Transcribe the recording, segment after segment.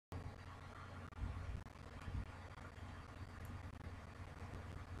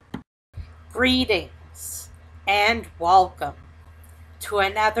Greetings and welcome to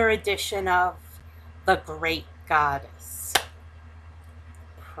another edition of The Great Goddess.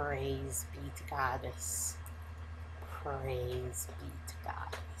 Praise be to Goddess. Praise be to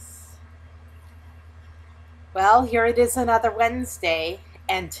Goddess. Well, here it is, another Wednesday,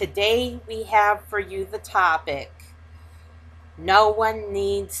 and today we have for you the topic, no one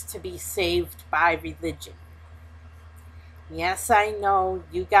needs to be saved by religion. Yes, I know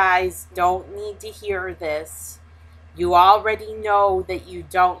you guys don't need to hear this. You already know that you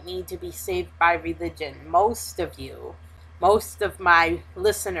don't need to be saved by religion. Most of you, most of my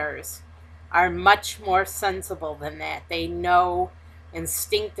listeners are much more sensible than that. They know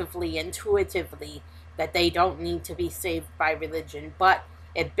instinctively, intuitively, that they don't need to be saved by religion. But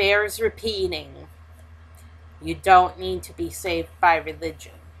it bears repeating. You don't need to be saved by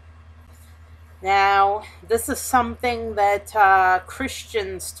religion. Now, this is something that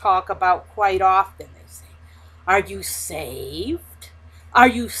Christians talk about quite often. They say, are you saved? Are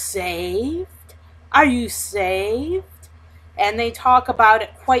you saved? Are you saved? And they talk about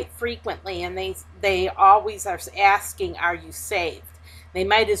it quite frequently, and they always are asking, are you saved? They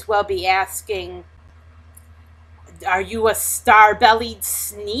might as well be asking, are you a star-bellied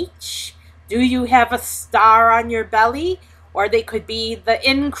Sneetch? Do you have a star on your belly? Or they could be the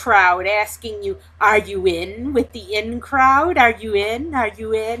in crowd asking you, are you in with the in crowd? Are you in? Are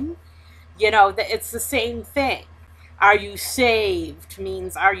you in? You know, it's the same thing. Are you saved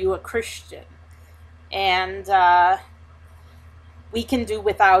means, are you a Christian? And we can do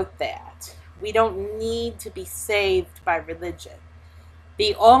without that. We don't need to be saved by religion.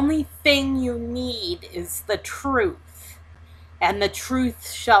 The only thing you need is the truth, and the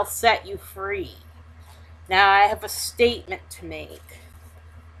truth shall set you free. Now, I have a statement to make.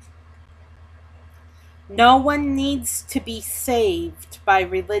 No one needs to be saved by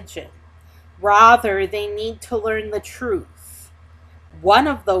religion. Rather, they need to learn the truth. One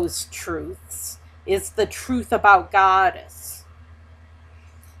of those truths is the truth about Goddess.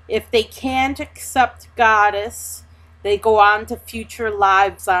 If they can't accept Goddess, they go on to future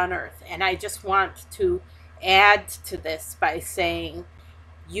lives on Earth. And I just want to add to this by saying,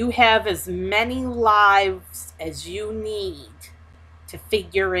 you have as many lives as you need to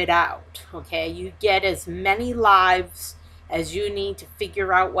figure it out, okay? You get as many lives as you need to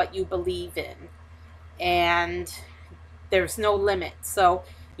figure out what you believe in. And there's no limit. So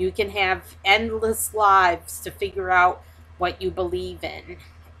you can have endless lives to figure out what you believe in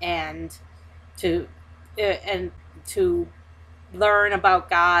and to learn about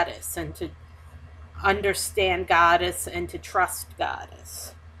Goddess and to understand Goddess and to trust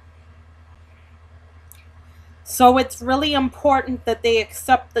Goddess. So it's really important that they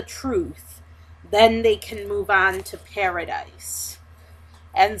accept the truth. Then they can move on to paradise.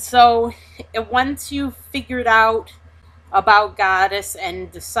 And so once you've figured out about Goddess and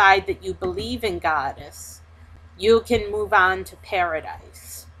decide that you believe in Goddess, you can move on to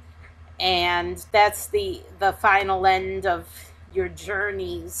paradise. And that's the final end of your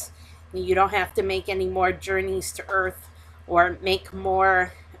journeys. You don't have to make any more journeys to Earth or make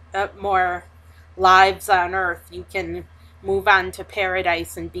more lives on Earth. You can move on to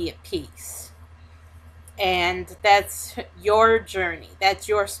paradise and be at peace. And that's your journey. That's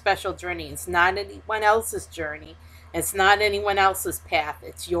your special journey. It's not anyone else's journey. It's not anyone else's path.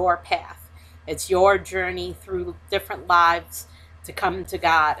 It's your path. It's your journey through different lives to come to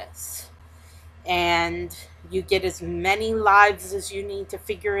Goddess. And you get as many lives as you need to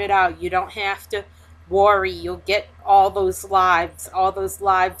figure it out. You don't have to worry. You'll get all those lives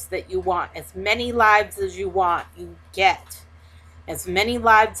that you want. As many lives as you want, you get. As many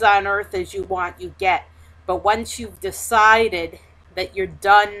lives on Earth as you want, you get. But once you've decided that you're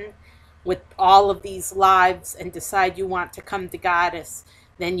done with all of these lives and decide you want to come to Goddess,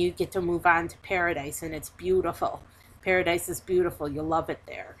 then you get to move on to paradise, and it's beautiful. Paradise is beautiful. You'll love it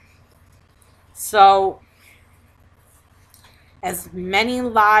there. So, as many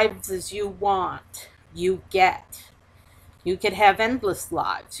lives as you want, you get. You can have endless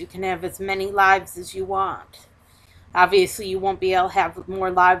lives. You can have as many lives as you want. Obviously, you won't be able to have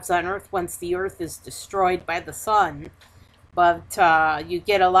more lives on Earth once the Earth is destroyed by the sun. But you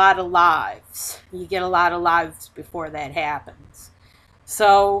get a lot of lives. You get a lot of lives before that happens.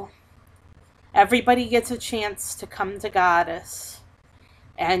 So, everybody gets a chance to come to Goddess.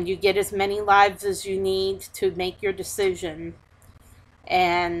 And you get as many lives as you need to make your decision.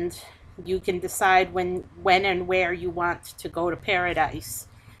 And you can decide when and where you want to go to paradise.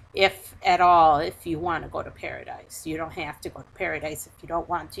 If at all, if you want to go to paradise. You don't have to go to paradise if you don't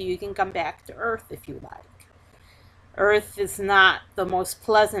want to. You can come back to Earth if you like. Earth is not the most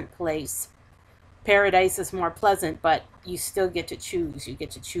pleasant place, Paradise is more pleasant, but you still get to choose. You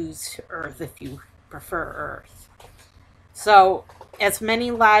get to choose Earth if you prefer Earth. So, as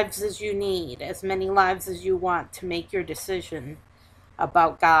many lives as you need, as many lives as you want to make your decision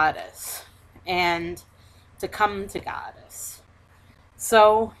about Goddess and to come to Goddess.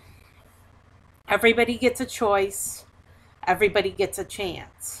 So, everybody gets a choice, everybody gets a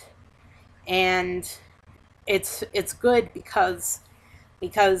chance. And it's good because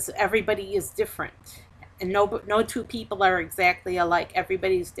everybody is different. And no two people are exactly alike.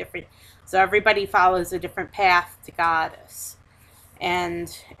 Everybody's different. So everybody follows a different path to Goddess.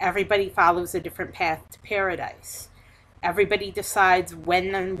 And everybody follows a different path to paradise. Everybody decides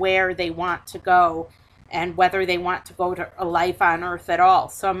when and where they want to go and whether they want to go to a life on Earth at all.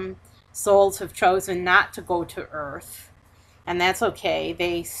 Some souls have chosen not to go to Earth, and that's okay.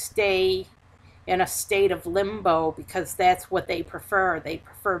 They stay in a state of limbo because that's what they prefer. They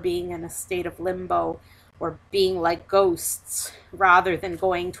prefer being in a state of limbo or being like ghosts rather than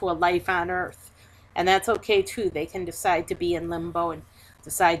going to a life on Earth. And that's okay too. They can decide to be in limbo and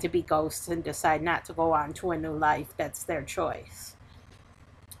decide to be ghosts and decide not to go on to a new life. That's their choice.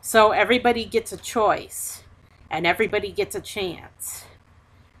 So everybody gets a choice and everybody gets a chance.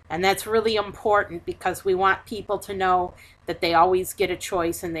 And that's really important because we want people to know that they always get a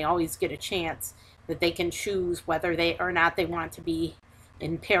choice and they always get a chance, that they can choose whether they or not they want to be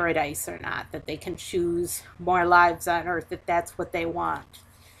in paradise or not, that they can choose more lives on Earth if that's what they want.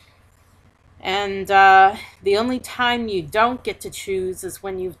 And the only time you don't get to choose is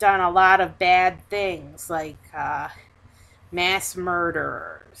when you've done a lot of bad things, like mass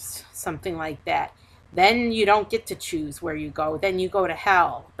murderers, something like that. Then you don't get to choose where you go. Then you go to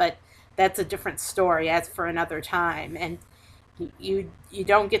hell. But that's a different story. That's for another time. And you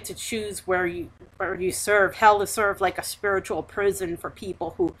don't get to choose where you serve. Hell is served like a spiritual prison for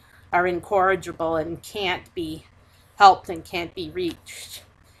people who are incorrigible and can't be helped and can't be reached.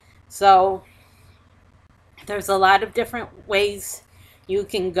 So there's a lot of different ways you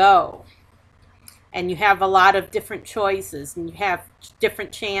can go. And you have a lot of different choices and you have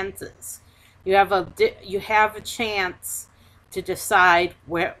different chances. You have a chance to decide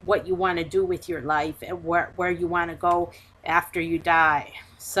what you want to do with your life and where you want to go after you die.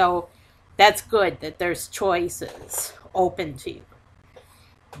 So that's good that there's choices open to you.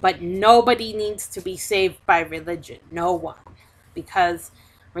 But nobody needs to be saved by religion. No one. Because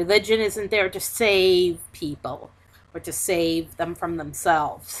religion isn't there to save people or to save them from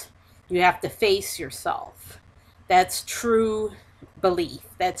themselves. You have to face yourself. That's true belief.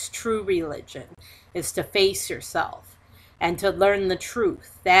 That's true religion, is to face yourself and to learn the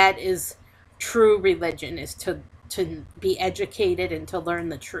truth. That is true religion, is to be educated and to learn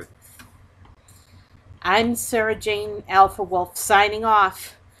the truth. I'm Sarah Jane Alpha Wolf signing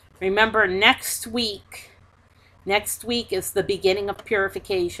off. Remember, next week is the beginning of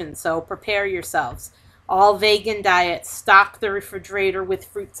purification, so prepare yourselves. All vegan diet, stock the refrigerator with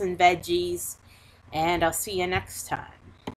fruits and veggies, and I'll see you next time.